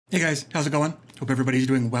Hey guys, how's it going? Hope everybody's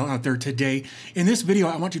doing well out there today. In this video,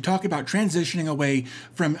 I want to talk about transitioning away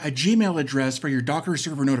from a Gmail address for your Docker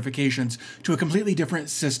server notifications to a completely different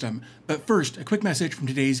system. But first, a quick message from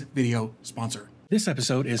today's video sponsor. This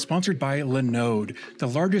episode is sponsored by Linode, the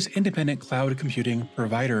largest independent cloud computing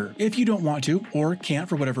provider. If you don't want to, or can't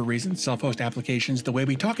for whatever reason, self-host applications the way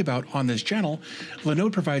we talk about on this channel,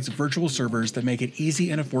 Linode provides virtual servers that make it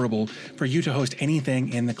easy and affordable for you to host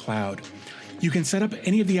anything in the cloud. You can set up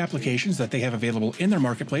any of the applications that they have available in their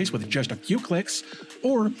marketplace with just a few clicks,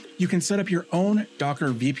 or you can set up your own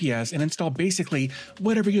Docker VPS and install basically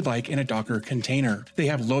whatever you'd like in a Docker container. They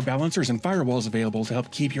have load balancers and firewalls available to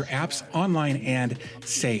help keep your apps online and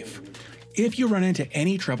safe. If you run into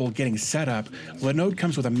any trouble getting set up, Linode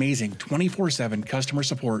comes with amazing 24/7 customer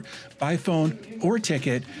support by phone or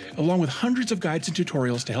ticket, along with hundreds of guides and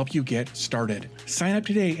tutorials to help you get started. Sign up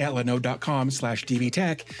today at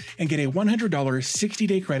linode.com/dvtech and get a $100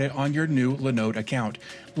 60-day credit on your new Linode account.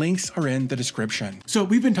 Links are in the description. So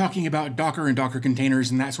we've been talking about Docker and Docker containers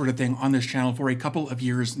and that sort of thing on this channel for a couple of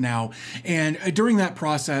years now. And during that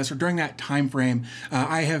process, or during that time frame,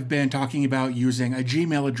 I have been talking about using a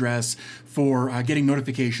Gmail address for getting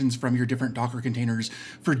notifications from your different Docker containers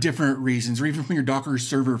for different reasons, or even from your Docker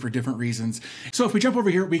server for different reasons. So if we jump over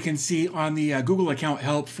here, we can see on the Google account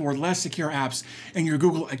help for less secure apps in your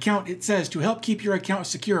Google account, it says to help keep your account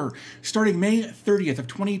secure, starting May 30th of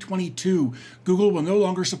 2022, Google will no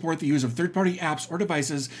longer support the use of third-party apps or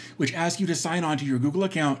devices which ask you to sign on to your Google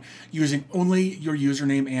account using only your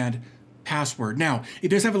username and password. Now, it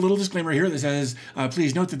does have a little disclaimer here that says,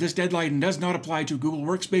 please note that this deadline does not apply to Google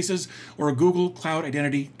Workspaces or Google Cloud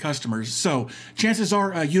Identity customers. So chances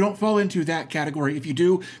are you don't fall into that category. If you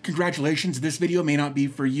do, congratulations, this video may not be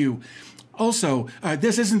for you. Also,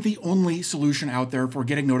 this isn't the only solution out there for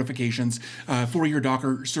getting notifications for your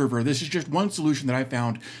Docker server. This is just one solution that I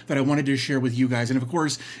found that I wanted to share with you guys. And of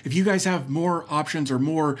course, if you guys have more options or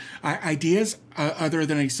more ideas other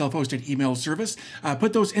than a self-hosted email service,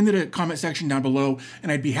 put those in the comment section down below,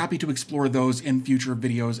 and I'd be happy to explore those in future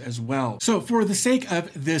videos as well. So for the sake of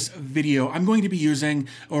this video, I'm going to be using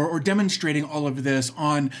or demonstrating all of this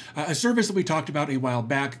on a service that we talked about a while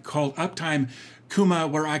back called Uptime Kuma,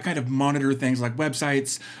 where I kind of monitor things like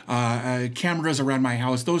websites, cameras around my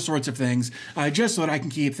house, those sorts of things, just so that I can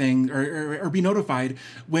keep things or be notified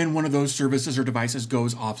when one of those services or devices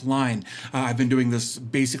goes offline. I've been doing this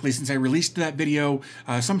basically since I released that video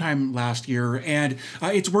sometime last year, and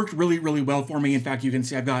it's worked really, really well for me. In fact, you can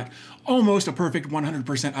see I've got almost a perfect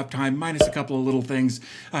 100% uptime, minus a couple of little things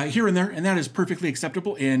here and there, and that is perfectly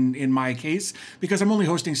acceptable in my case, because I'm only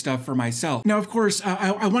hosting stuff for myself. Now, of course,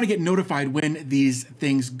 I want to get notified when these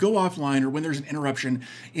things go offline or when there's an interruption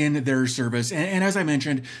in their service. And as I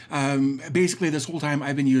mentioned, basically this whole time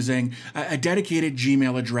I've been using a dedicated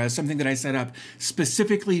Gmail address, something that I set up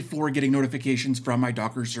specifically for getting notifications from my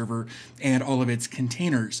Docker server and all of its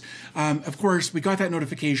containers. Of course, we got that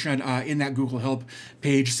notification in that Google Help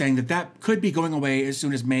page saying that could be going away as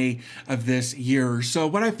soon as May of this year. So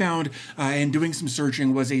what I found in doing some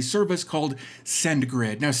searching was a service called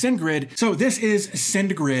SendGrid. Now SendGrid, so this is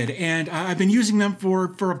SendGrid, and I've been using them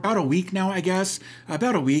for about a week now, I guess.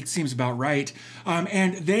 About a week seems about right.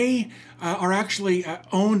 And they are actually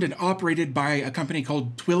owned and operated by a company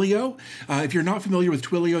called Twilio. If you're not familiar with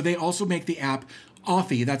Twilio, they also make the app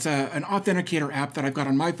Authy. That's an authenticator app that I've got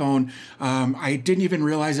on my phone. I didn't even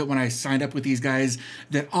realize it when I signed up with these guys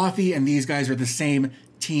that Authy and these guys are the same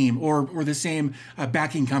team or the same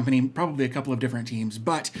backing company, probably a couple of different teams.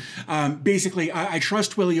 But basically, I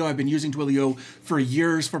trust Twilio. I've been using Twilio for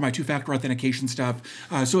years for my two-factor authentication stuff.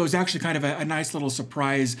 So it was actually kind of a nice little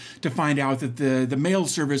surprise to find out that the mail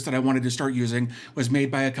service that I wanted to start using was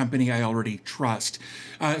made by a company I already trust.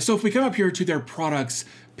 So if we come up here to their products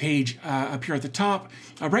page up here at the top,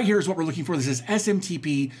 right here is what we're looking for. This is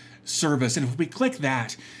SMTP service. And if we click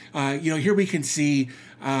that, here we can see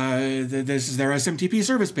this is their SMTP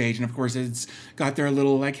service page. And of course, it's got their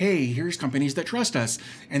little like, hey, here's companies that trust us.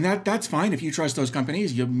 And that's fine. If you trust those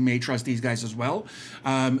companies, you may trust these guys as well.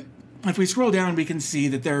 If we scroll down, we can see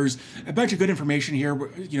that there's a bunch of good information here.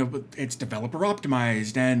 It's developer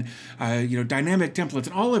optimized and, dynamic templates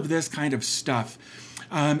and all of this kind of stuff.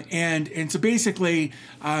 And so basically,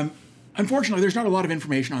 unfortunately, there's not a lot of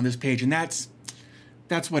information on this page, and that's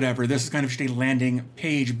whatever. This is kind of just a landing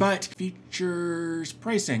page, but features,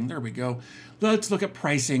 pricing, there we go. Let's look at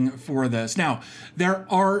pricing for this. Now, there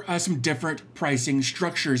are some different pricing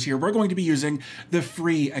structures here. We're going to be using the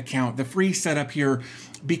free account, the free setup here,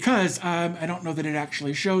 because I don't know that it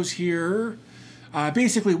actually shows here.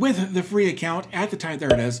 basically with the free account at the time,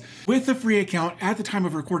 there it is, with the free account at the time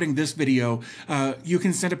of recording this video, you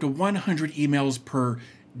can send up to 100 emails per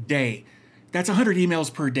day. That's 100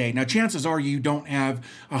 emails per day. Now, chances are you don't have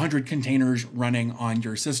 100 containers running on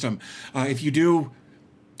your system. If you do,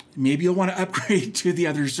 maybe you'll want to upgrade to the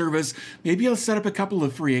other service. Maybe you'll set up a couple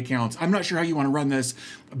of free accounts. I'm not sure how you want to run this,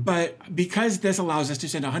 but because this allows us to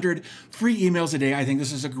send 100 free emails a day, I think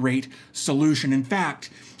this is a great solution. In fact,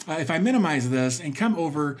 if I minimize this and come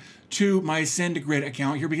over to my SendGrid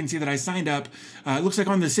account, here we can see that I signed up, it looks like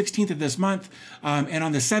on the 16th of this month, and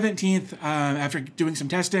on the 17th, after doing some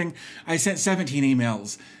testing, I sent 17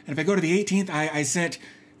 emails. And if I go to the 18th, I sent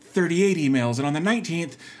 38 emails. And on the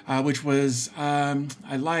 19th, which was,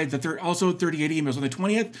 I lied, also 38 emails. On the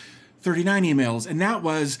 20th, 39 emails. And that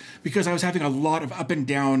was because I was having a lot of up and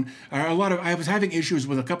down, I was having issues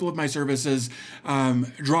with a couple of my services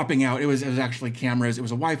dropping out. It was actually cameras. It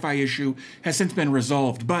was a Wi-Fi issue, has since been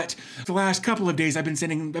resolved. But the last couple of days, I've been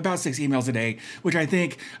sending about 6 emails a day, which I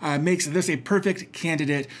think makes this a perfect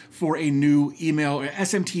candidate for a new email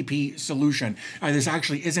SMTP solution. This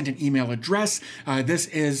actually isn't an email address. This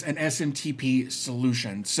is an SMTP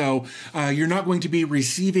solution. So you're not going to be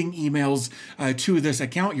receiving emails to this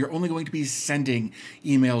account. You're only going to be sending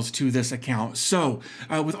emails to this account. So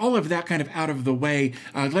with all of that kind of out of the way,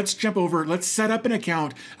 let's jump over, let's set up an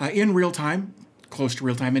account in real time, close to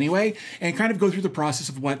real time anyway, and kind of go through the process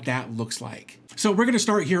of what that looks like. So we're going to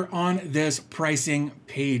start here on this pricing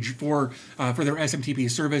page for their SMTP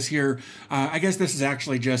service here. I guess this is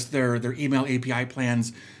actually just their email API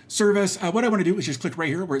plans service. What I want to do is just click right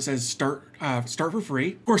here where it says start for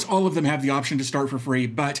free. Of course, all of them have the option to start for free,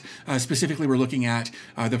 but specifically we're looking at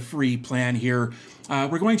the free plan here.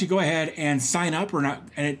 We're going to go ahead and sign up. And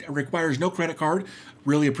it requires no credit card.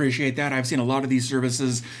 Really appreciate that. I've seen a lot of these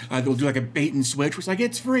services that will do like a bait and switch, which is like,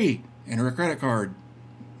 it's free, enter a credit card.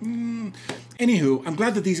 Anywho, I'm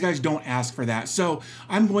glad that these guys don't ask for that. So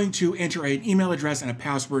I'm going to enter an email address and a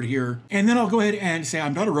password here. And then I'll go ahead and say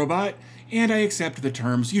I'm not a robot and I accept the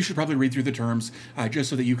terms. You should probably read through the terms just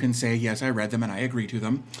so that you can say, yes, I read them and I agree to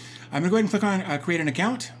them. I'm gonna go ahead and click on create an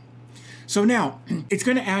account. So now it's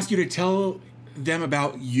gonna ask you to tell them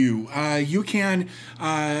about you. You can,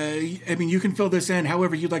 you can fill this in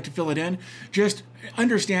however you'd like to fill it in. Just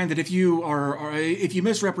understand that if you if you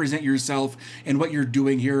misrepresent yourself and what you're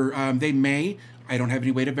doing here, they may, I don't have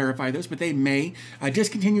any way to verify this, but they may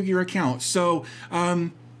discontinue your account. So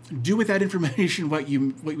do with that information what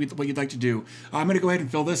you'd like to do. I'm going to go ahead and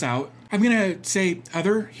fill this out. I'm going to say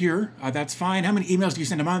other here. That's fine. How many emails do you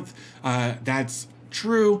send a month? That's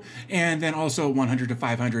true. And then also 100 to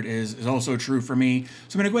 500 is also true for me.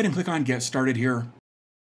 So I'm going to go ahead and click on get started here.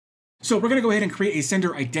 So we're going to go ahead and create a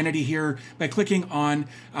sender identity here by clicking on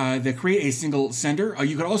the create a single sender.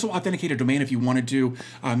 You could also authenticate a domain if you wanted to.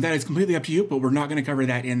 That is completely up to you, but we're not going to cover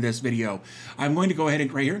that in this video. I'm going to go ahead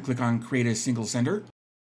and right here and click on create a single sender.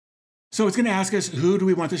 So it's going to ask us who do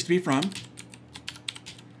we want this to be from.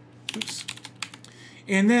 Oops.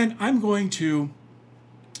 And then I'm going to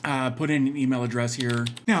put in an email address here.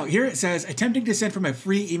 Now here it says attempting to send from a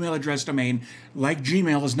free email address domain like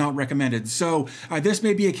Gmail is not recommended. So this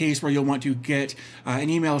may be a case where you'll want to get an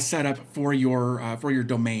email set up for your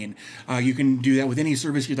domain. You can do that with any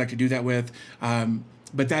service you'd like to do that with.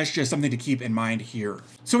 But that's just something to keep in mind here.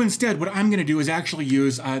 So instead, what I'm going to do is actually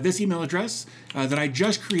use this email address that I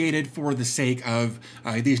just created for the sake of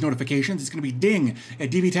these notifications. It's going to be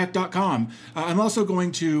ding@dvtech.com. I'm also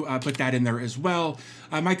going to put that in there as well.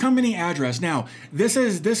 My company address. Now, this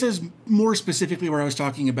is more specifically where I was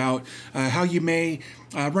talking about how you may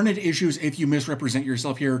run into issues if you misrepresent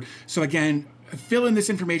yourself here. So again, fill in this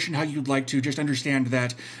information how you'd like to. Just understand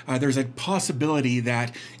that there's a possibility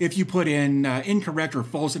that if you put in incorrect or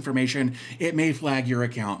false information, it may flag your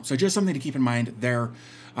account. So just something to keep in mind there.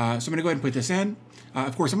 So I'm going to go ahead and put this in.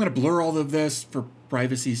 Of course, I'm going to blur all of this for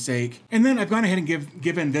privacy's sake. And then I've gone ahead and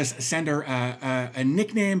given this sender a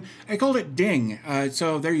nickname. I called it Ding.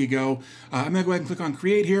 So there you go. I'm going to go ahead and click on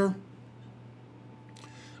create here.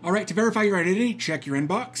 All right, to verify your identity, check your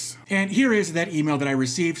inbox. And here is that email that I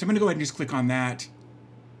received. So I'm gonna go ahead and just click on that.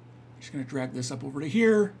 I'm just gonna drag this up over to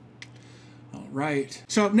here. All right,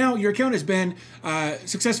 so now your account has been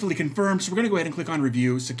successfully confirmed. So we're gonna go ahead and click on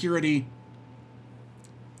review security.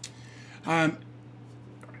 And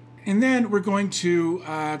then we're going to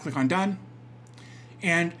click on done.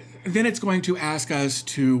 And then it's going to ask us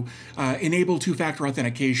to enable two-factor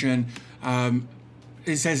authentication.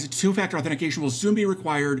 It says two-factor authentication will soon be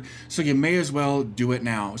required, so you may as well do it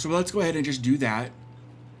now. So let's go ahead and just do that.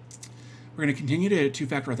 We're going to continue to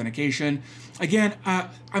two-factor authentication. Again, I'm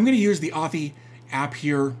going to use the Authy app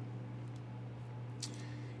here.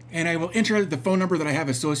 And I will enter the phone number that I have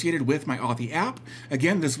associated with my Authy app.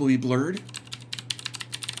 Again, this will be blurred.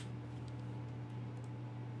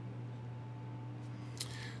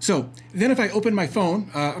 So then if I open my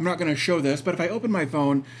phone, I'm not going to show this, but if I open my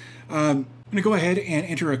phone, I'm going to go ahead and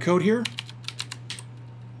enter a code here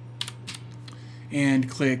and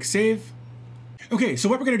click Save. Okay, so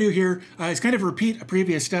what we're going to do here is kind of repeat a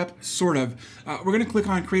previous step, sort of. We're going to click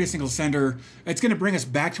on Create a Single Sender. It's going to bring us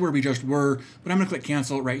back to where we just were, but I'm going to click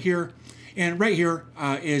Cancel right here. And right here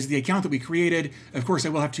is the account that we created. Of course, I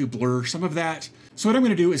will have to blur some of that. So what I'm going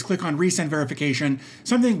to do is click on Resend Verification.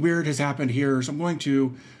 Something weird has happened here, so I'm going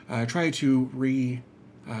to try to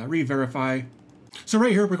re-verify. So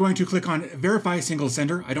right here, we're going to click on Verify Single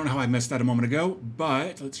Sender. I don't know how I missed that a moment ago,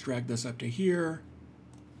 but let's drag this up to here.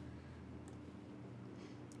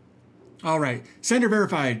 All right, sender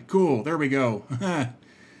verified. Cool, there we go.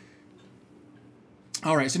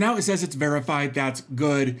 All right, so now it says it's verified. That's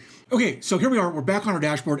good. Okay, so here we are. We're back on our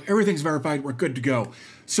dashboard. Everything's verified. We're good to go.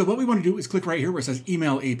 So what we want to do is click right here where it says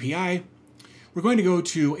Email API. We're going to go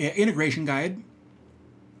to Integration Guide.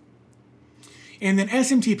 And then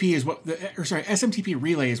SMTP is SMTP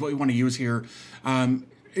Relay is what we want to use here.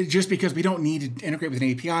 Just because we don't need to integrate with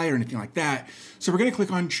an API or anything like that. So we're going to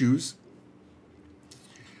click on Choose.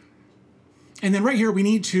 And then right here, we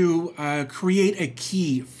need to create a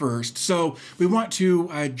key first. So we want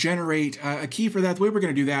to generate a key for that. The way we're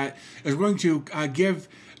going to do that is we're going to give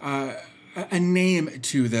a name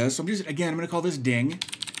to this. So I'm going to call this Ding,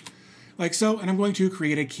 like so, and I'm going to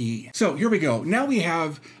create a key. So here we go. Now we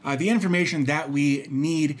have the information that we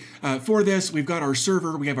need for this. We've got our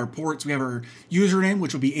server, we have our ports, we have our username,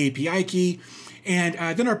 which will be API key, and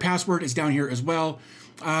then our password is down here as well.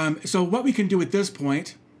 So what we can do at this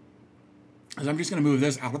point is I'm just going to move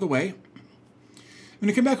this out of the way. I'm going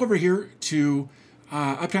to come back over here to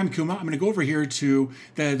Uptime Kuma. I'm going to go over here to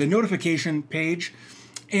the notification page.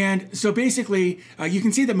 And so basically, you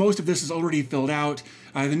can see that most of this is already filled out.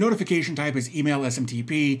 The notification type is email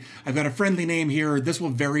SMTP. I've got a friendly name here. This will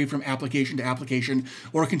vary from application to application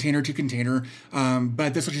or container to container,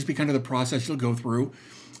 but this will just be kind of the process you'll go through.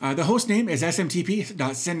 The host name is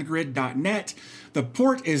smtp.sendgrid.net. The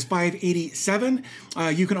port is 587.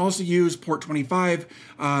 You can also use port 25.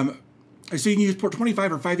 So you can use port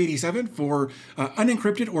 25 or 587 for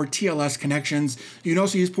unencrypted or TLS connections. You can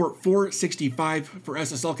also use port 465 for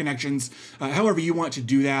SSL connections. However you want to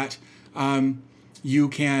do that, you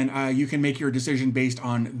can make your decision based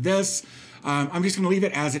on this. I'm just going to leave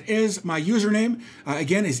it as it is. My username,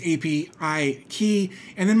 again, is API key.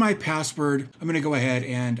 And then my password, I'm going to go ahead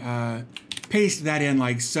and paste that in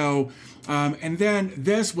like so. And then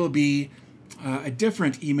this will be a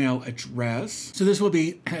different email address. So this will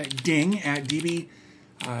be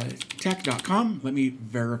ding@dbtech.com. Let me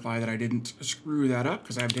verify that I didn't screw that up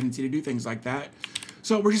because I have a tendency to do things like that.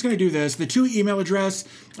 So we're just going to do this. The to email address,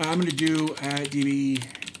 I'm going to do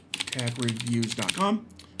dbtechreviews.com.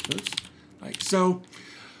 Oops. Like so.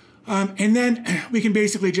 And then we can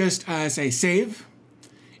basically just say save.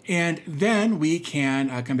 And then we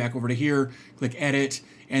can come back over to here, click edit,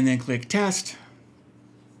 and then click test.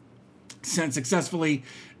 Sent successfully.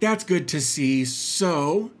 That's good to see.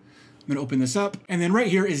 So I'm going to open this up. And then right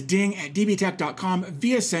here is ding@dbtech.com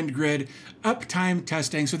via SendGrid uptime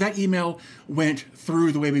testing. So that email went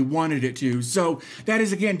through the way we wanted it to. So that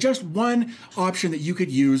is, again, just one option that you could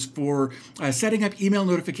use for setting up email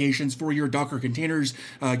notifications for your Docker containers,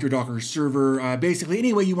 your Docker server, basically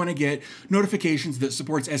any way you want to get notifications that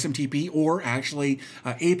supports SMTP or actually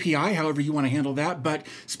API, however you want to handle that. But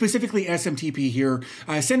specifically SMTP here,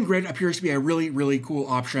 SendGrid appears to be a really, really cool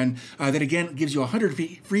option that, again, gives you 100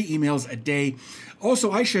 free emails a day.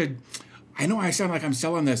 Also, I know I sound like I'm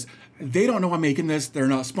selling this. They don't know I'm making this. They're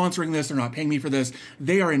not sponsoring this. They're not paying me for this.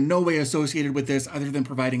 They are in no way associated with this other than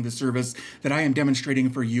providing the service that I am demonstrating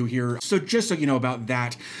for you here. So just so you know about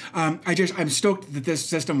that, I'm stoked that this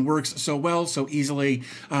system works so well, so easily.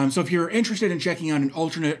 So if you're interested in checking out an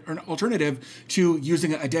alternative to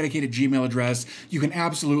using a dedicated Gmail address, you can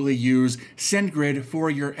absolutely use SendGrid for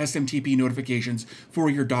your SMTP notifications for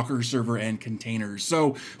your Docker server and containers.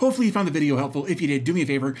 So hopefully you found the video helpful. If you did, do me a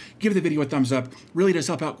favor, give the video a thumbs up. Really does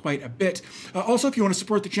help out quite a bit. Also, if you want to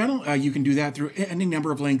support the channel, you can do that through any number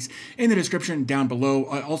of links in the description down below.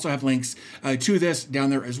 I also have links to this down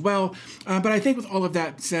there as well. But I think with all of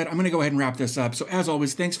that said, I'm going to go ahead and wrap this up. So as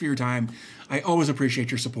always, thanks for your time. I always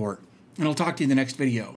appreciate your support, and I'll talk to you in the next video.